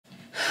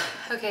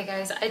Okay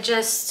guys, I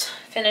just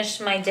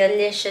finished my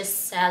delicious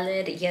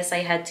salad. Yes, I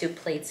had 2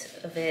 plates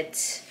of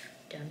it.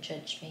 Don't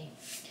judge me.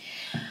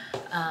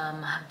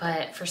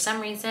 But for some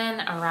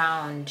reason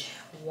around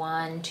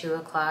 1-2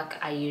 o'clock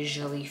I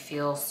usually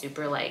feel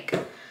super like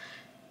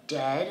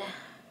dead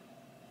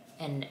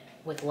and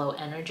with low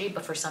energy,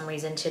 but for some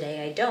reason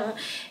today I don't,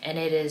 and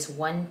it is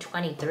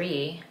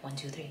 1:23,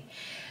 1:23,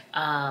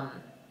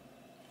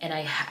 and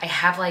I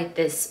have like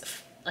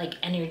this like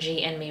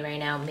energy in me right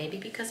now, maybe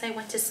because I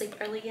went to sleep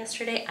early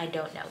yesterday, I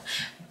don't know,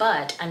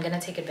 but I'm gonna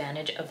take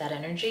advantage of that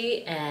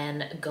energy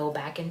and go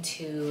back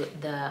into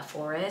the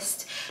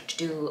forest to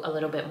do a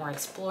little bit more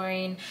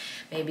exploring,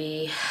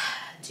 maybe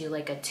do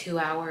like a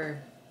 2-hour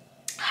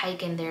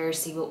hike in there,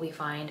 see what we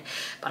find.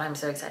 But I'm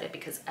so excited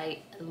because I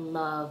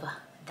love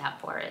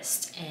that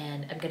forest,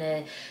 and I'm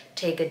gonna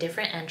take a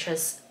different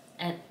entrance,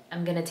 and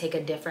I'm gonna take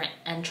a different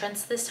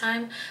entrance this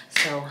time,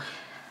 so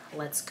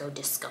let's go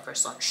discover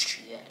some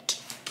shit.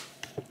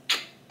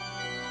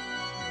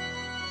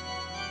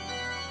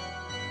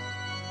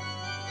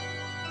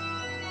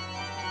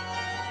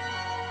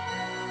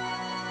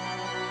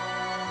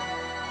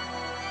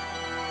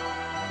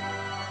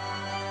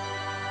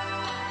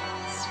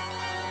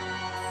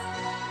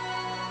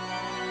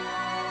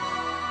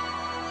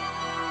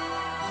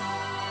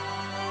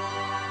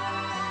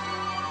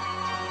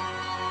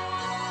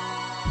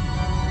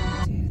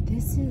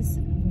 This is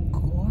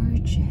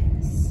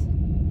gorgeous.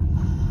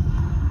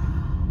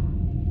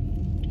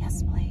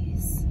 Yes,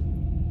 please.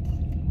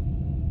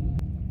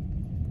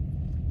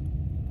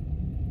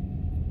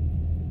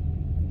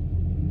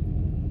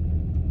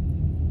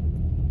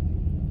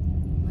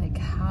 Like,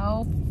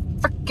 how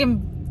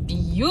freaking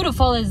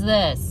beautiful is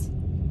this?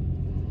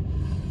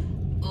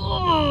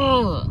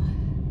 Ugh.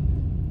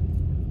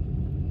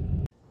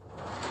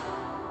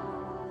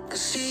 I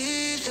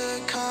see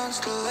the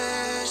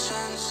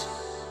constellations.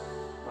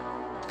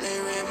 They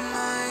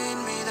remind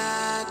me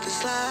that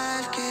this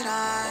life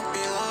cannot be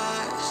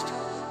lost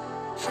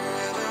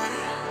forever.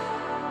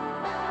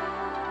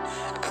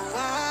 I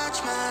watch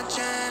my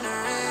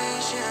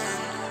generation.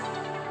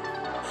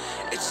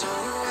 It's so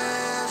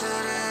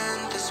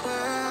evident this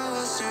world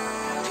will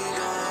soon be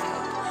gone.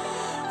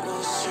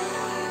 Will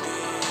soon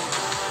be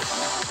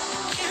gone.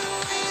 Can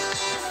we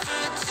live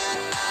for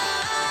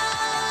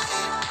tonight?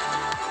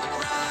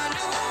 Run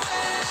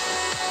away.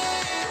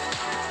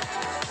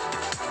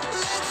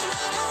 Let's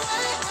run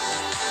away,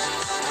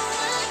 run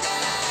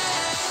away.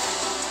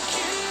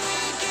 Can we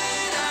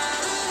get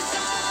out of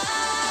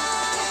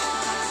sight?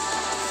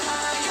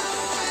 Fly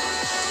away.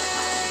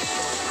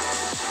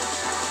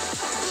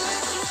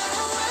 Let's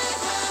run away, run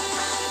away.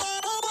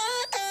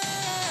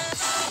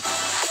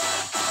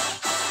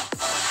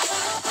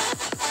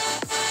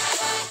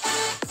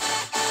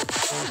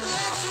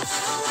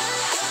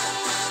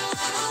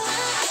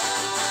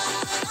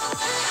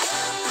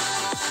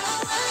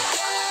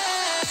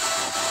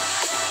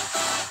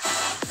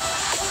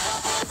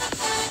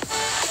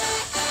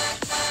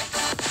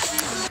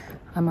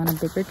 I'm on a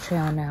bigger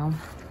trail now.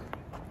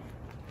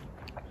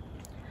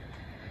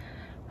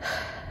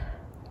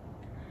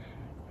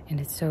 And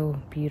it's so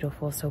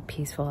beautiful, so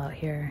peaceful out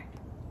here.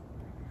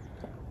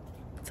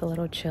 It's a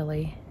little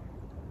chilly.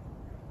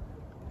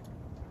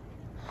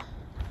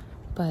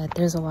 But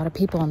there's a lot of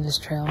people on this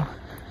trail.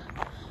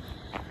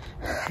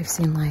 I've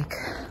seen like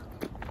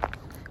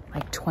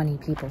 20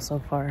 people so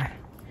far.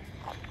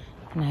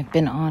 And I've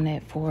been on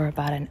it for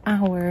about an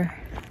hour.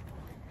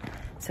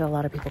 So a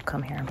lot of people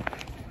come here.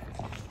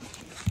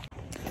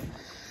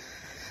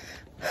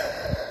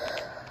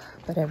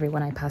 But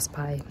everyone I pass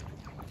by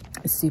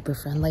is super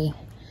friendly.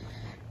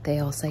 They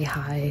all say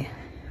hi.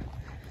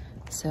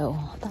 So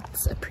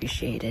that's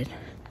appreciated.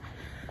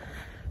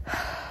 I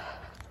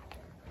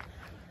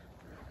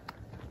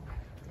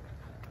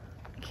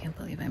can't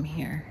believe I'm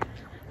here.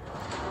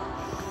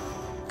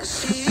 I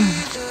see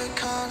the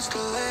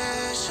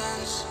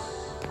constellations.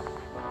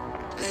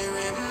 They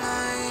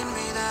remind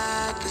me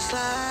that this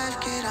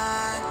life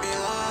cannot be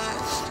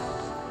lost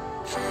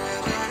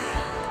forever.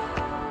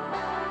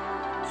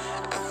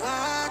 I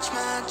watch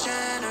my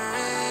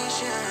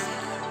generation.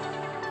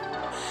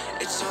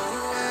 It's so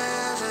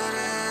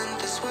evident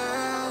this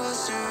world will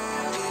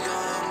soon be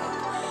gone.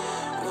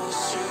 Will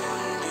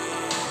soon be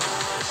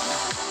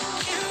gone.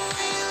 Can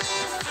we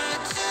live for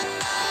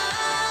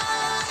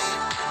tonight?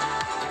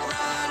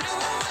 Run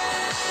away.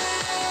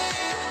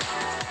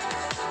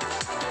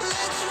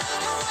 Let's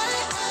run away,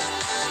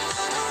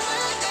 run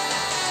away.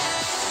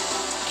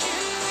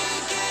 Can we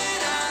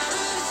get out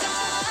of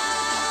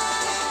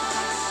sight?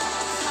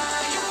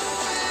 Fly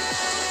away.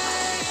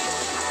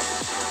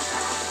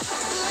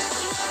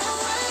 Let's run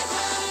away,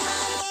 run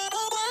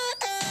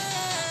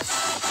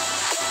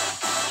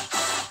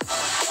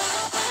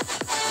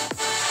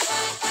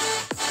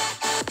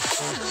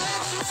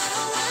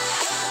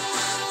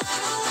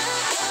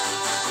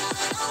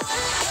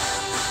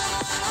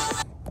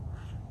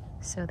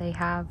So they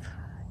have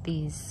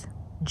these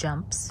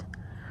jumps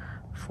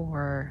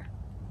for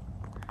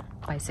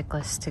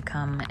bicyclists to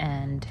come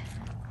and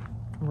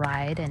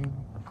ride and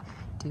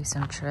do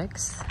some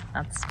tricks.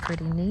 That's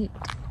pretty neat.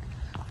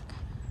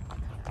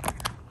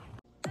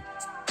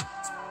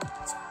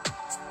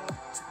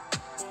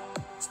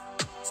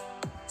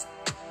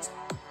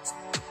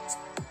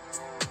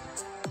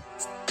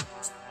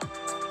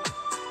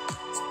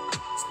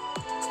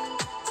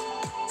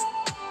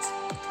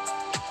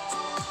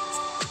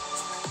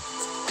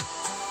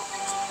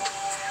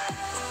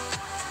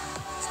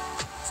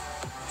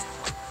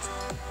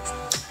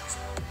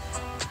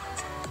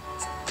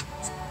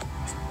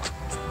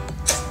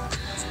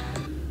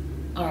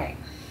 All right,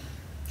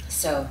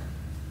 so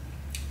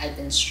I've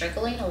been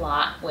struggling a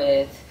lot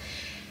with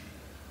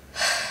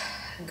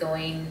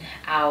going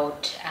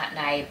out at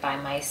night by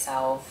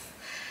myself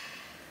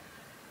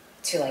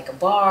to like a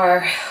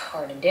bar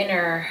or to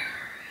dinner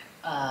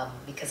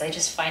because I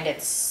just find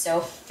it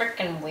so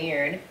freaking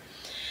weird.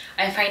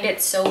 I find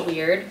it so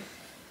weird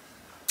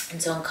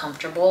and so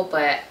uncomfortable,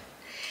 but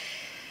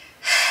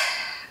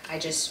I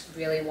just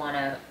really want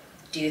to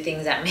do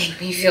things that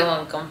make me feel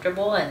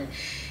uncomfortable and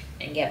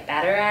get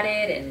better at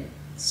it and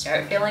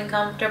start feeling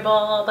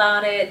comfortable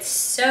about it.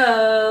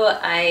 So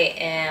I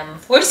am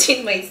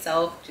forcing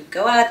myself to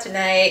go out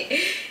tonight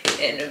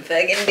and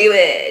fucking do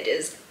it.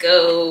 Just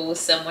go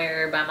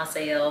somewhere by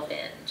myself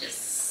and just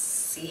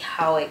see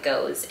how it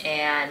goes.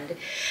 And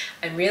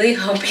I'm really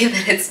hoping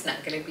that it's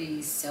not gonna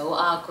be so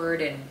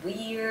awkward and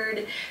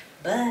weird,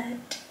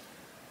 but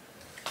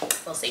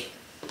we'll see.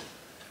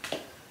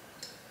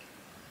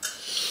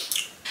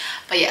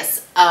 But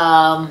yes,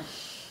 come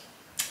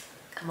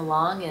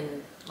along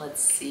and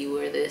let's see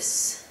where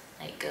this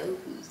night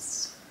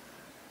goes.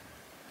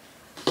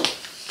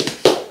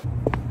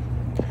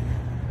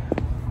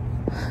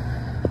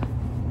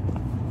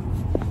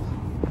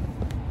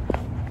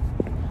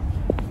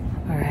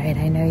 All right,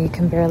 I know you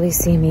can barely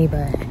see me,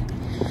 but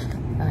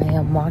I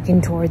am walking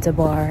towards a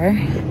bar.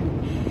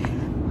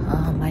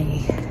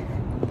 I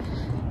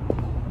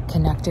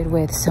connected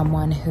with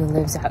someone who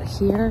lives out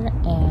here,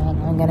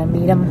 and I'm gonna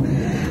meet him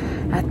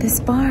at this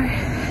bar.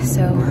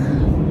 So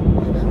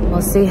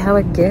we'll see how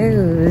it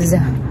goes.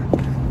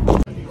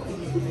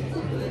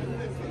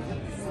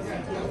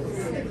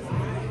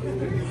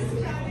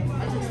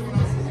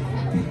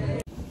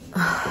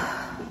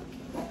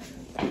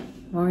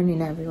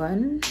 Morning,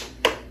 everyone.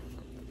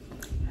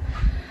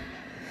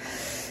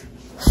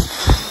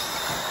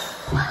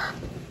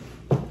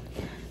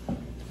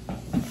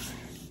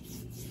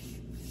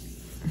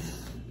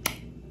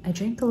 I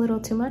drank a little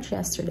too much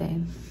yesterday.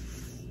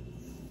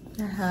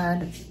 I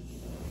had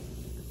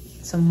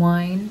some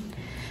wine,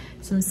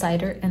 some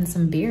cider, and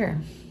some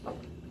beer.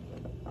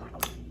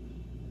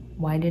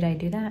 Why did I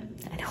do that?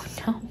 I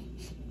don't know.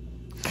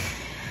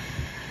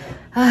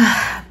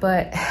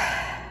 But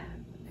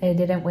I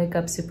didn't wake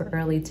up super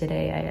early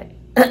today.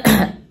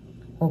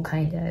 Well,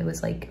 kinda. It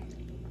was like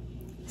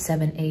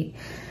 7, 8.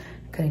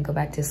 Couldn't go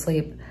back to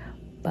sleep,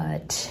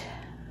 but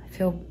I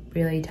feel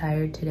really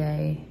tired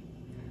today.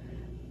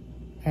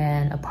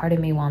 And a part of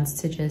me wants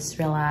to just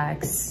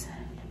relax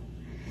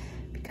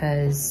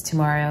because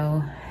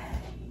tomorrow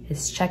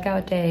is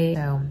checkout day.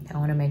 So I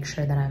want to make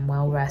sure that I'm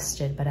well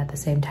rested, but at the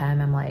same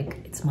time, I'm like,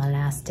 it's my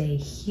last day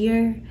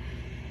here.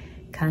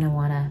 Kind of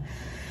want to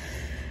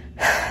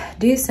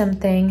do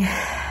something,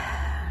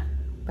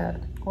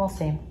 but we'll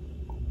see.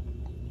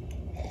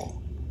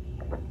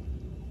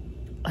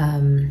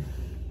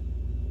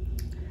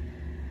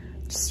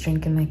 Just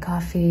drinking my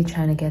coffee,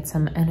 trying to get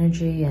some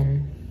energy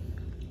and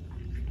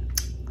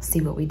see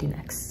what we do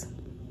next.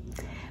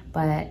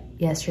 But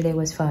yesterday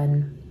was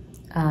fun.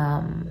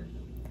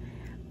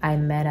 I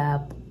met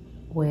up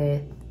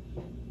with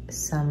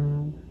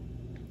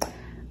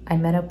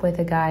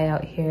a guy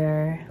out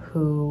here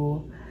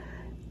who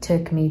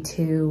took me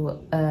to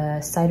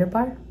a cider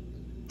bar,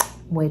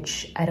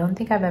 which I don't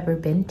think I've ever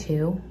been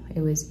to.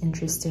 It was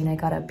interesting. I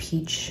got a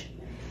peach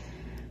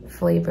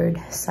flavored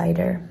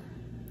cider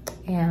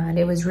and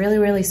it was really,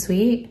 really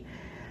sweet.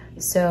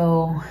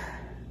 So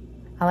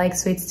I like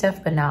sweet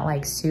stuff, but not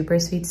like super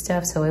sweet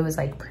stuff. So it was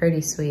like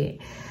pretty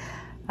sweet.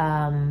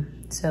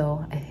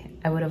 So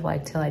I would have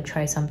liked to like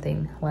try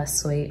something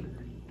less sweet,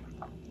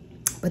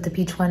 but the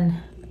peach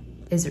one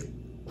is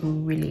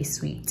really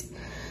sweet.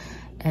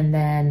 And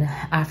then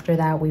after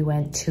that, we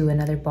went to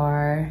another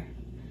bar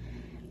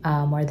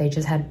where they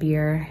just had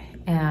beer,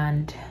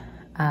 and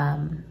I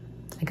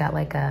got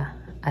like a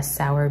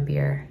sour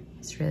beer.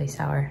 It's really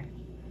sour.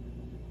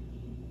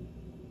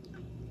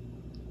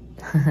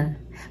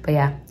 But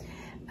yeah.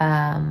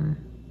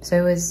 So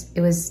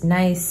it was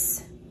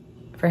nice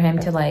for him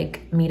to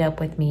like meet up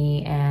with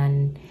me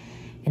and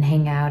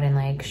hang out and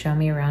like show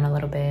me around a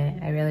little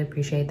bit. I really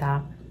appreciate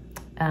that.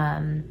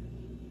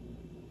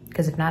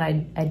 Because if not,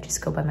 I'd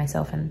just go by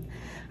myself, and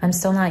I'm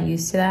still not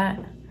used to that,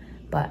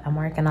 but I'm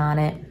working on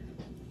it.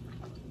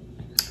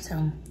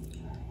 So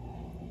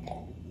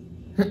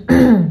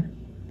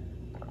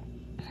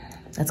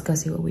let's go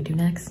see what we do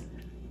next.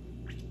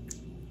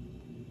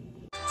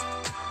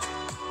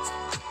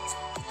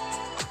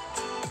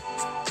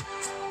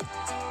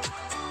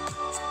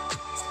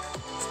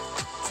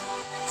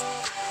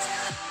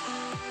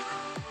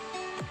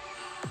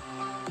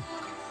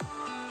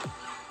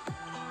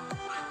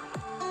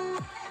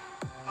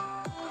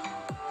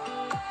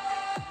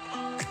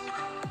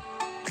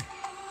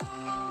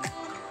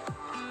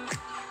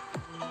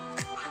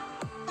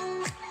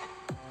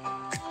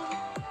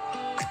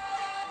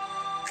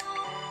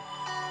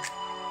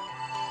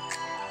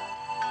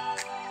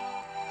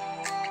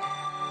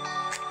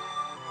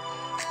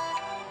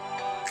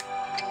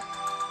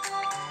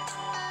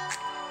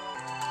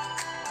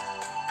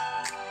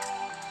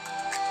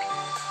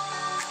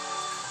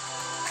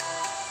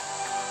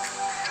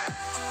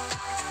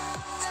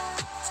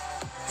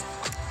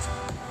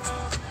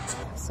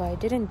 So I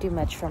didn't do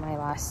much for my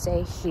last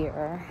day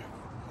here.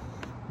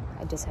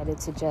 I decided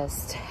to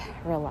just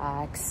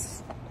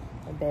relax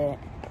a bit.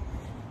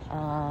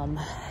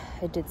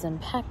 I did some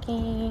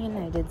packing,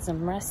 I did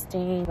some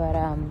resting, but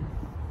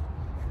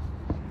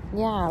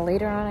yeah,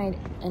 later on I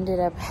ended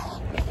up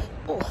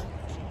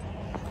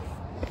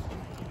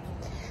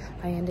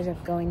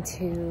going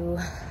to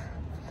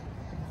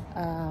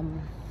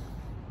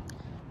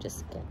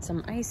just get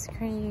some ice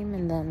cream,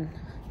 and then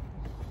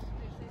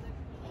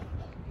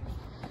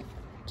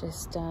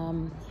just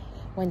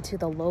went to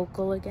the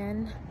local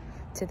again,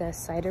 to the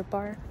cider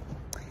bar,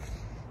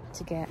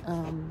 to get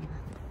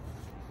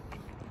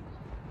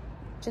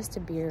just a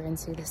beer and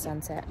see the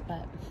sunset.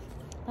 But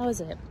that was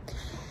it.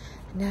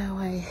 Now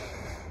I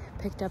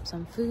picked up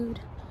some food.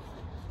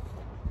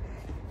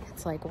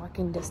 It's like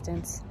walking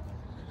distance.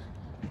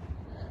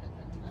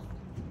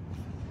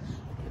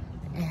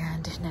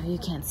 And now you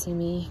can't see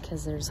me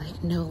because there's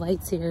like no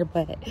lights here,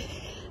 but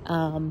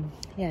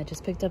yeah,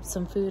 just picked up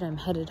some food. I'm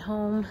headed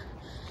home.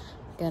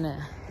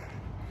 Gonna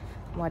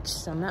watch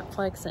some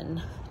Netflix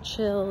and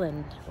chill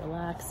and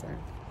relax and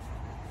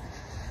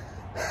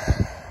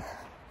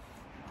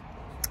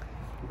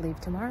leave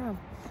tomorrow.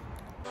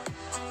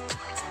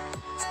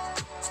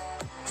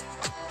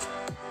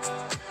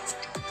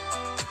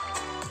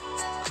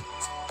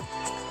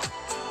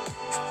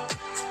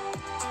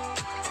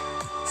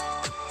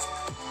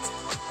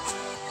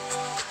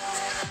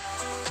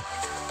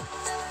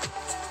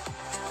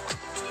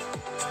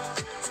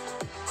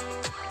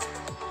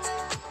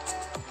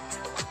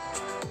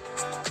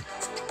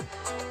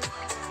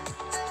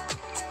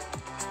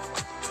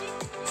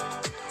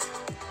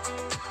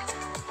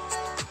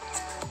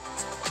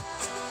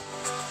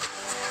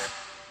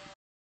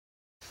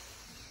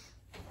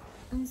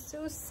 I'm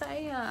so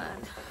sad.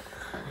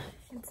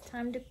 It's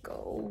time to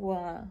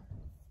go.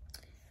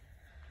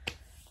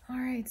 All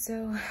right,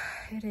 so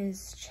it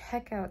is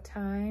checkout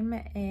time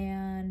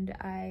and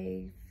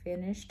I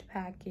finished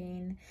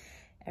packing.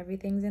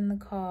 Everything's in the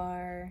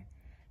car.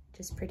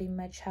 Just pretty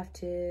much have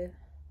to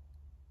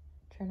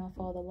turn off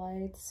all the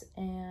lights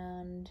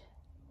and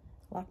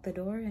lock the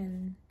door,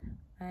 and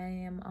I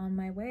am on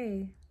my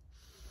way.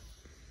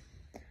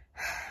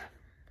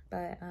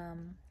 But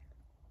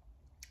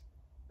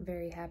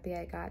very happy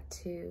I got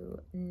to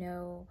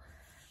know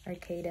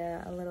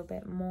Arcata a little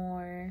bit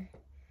more,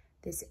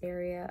 this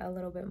area a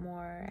little bit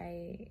more.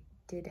 I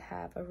did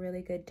have a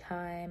really good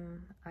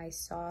time. I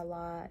saw a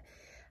lot.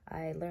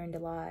 I learned a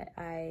lot.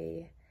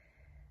 I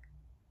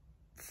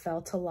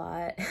felt a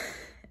lot.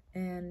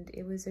 And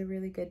it was a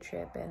really good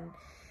trip. And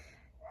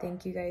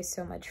thank you guys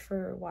so much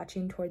for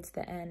watching towards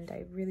the end.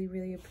 I really,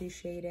 really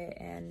appreciate it.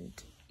 And,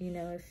 you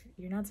know, if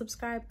you're not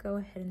subscribed, go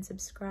ahead and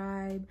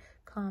subscribe,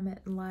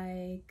 comment,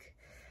 like.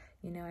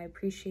 You know, I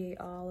appreciate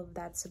all of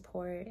that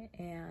support,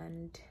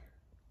 and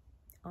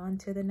on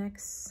to the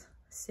next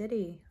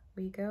city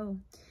we go,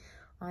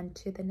 on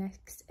to the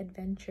next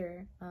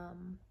adventure.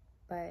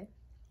 But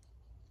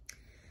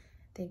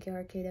thank you,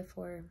 Arcata,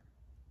 for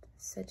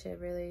such a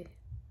really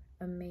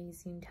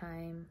amazing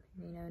time.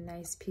 You know,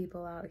 nice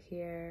people out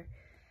here.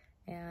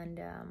 And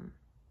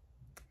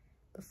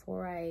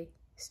before I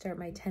start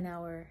my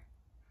 10-hour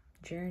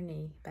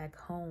journey back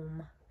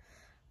home,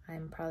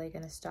 I'm probably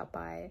gonna stop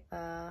by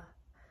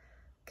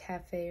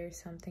cafe or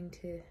something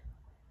to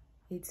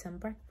eat some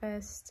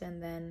breakfast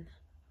and then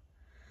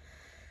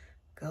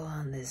go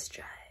on this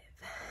drive.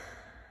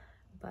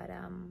 But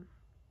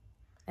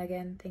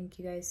again, thank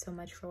you guys so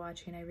much for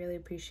watching. I really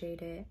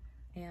appreciate it,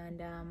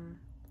 and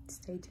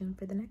stay tuned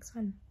for the next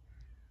one.